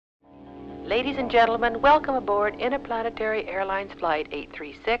Ladies and gentlemen, welcome aboard Interplanetary Airlines Flight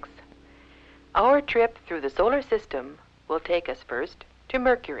 836. Our trip through the solar system will take us first to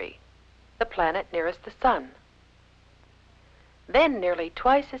Mercury, the planet nearest the Sun. Then nearly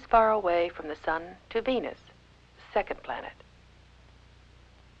twice as far away from the Sun to Venus, the second planet.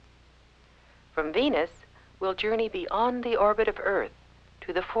 From Venus, we'll journey beyond the orbit of Earth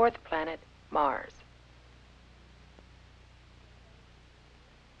to the fourth planet, Mars.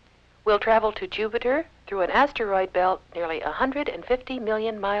 We'll travel to Jupiter through an asteroid belt nearly 150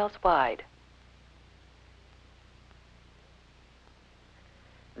 million miles wide.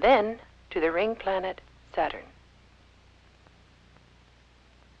 Then to the ring planet, Saturn.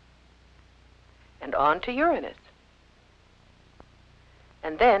 And on to Uranus.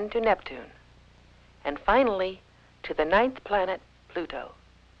 And then to Neptune. And finally, to the ninth planet, Pluto.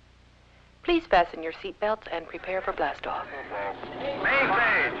 Please fasten your seatbelts and prepare for blastoff. Main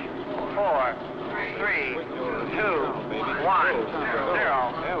stage. 4, 3, 2, 1, 0.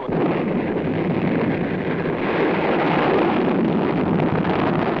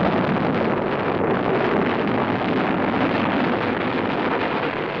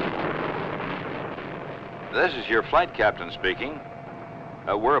 This is your flight captain speaking.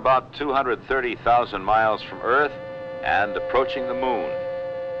 We're about 230,000 miles from Earth and approaching the moon.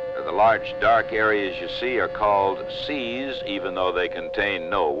 The large dark areas you see are called seas, even though they contain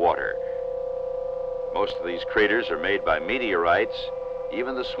no water. Most of these craters are made by meteorites.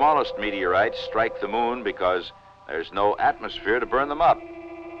 Even the smallest meteorites strike the moon because there's no atmosphere to burn them up.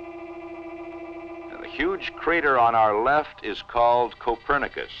 And the huge crater on our left is called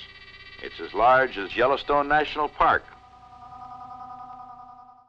Copernicus. It's as large as Yellowstone National Park.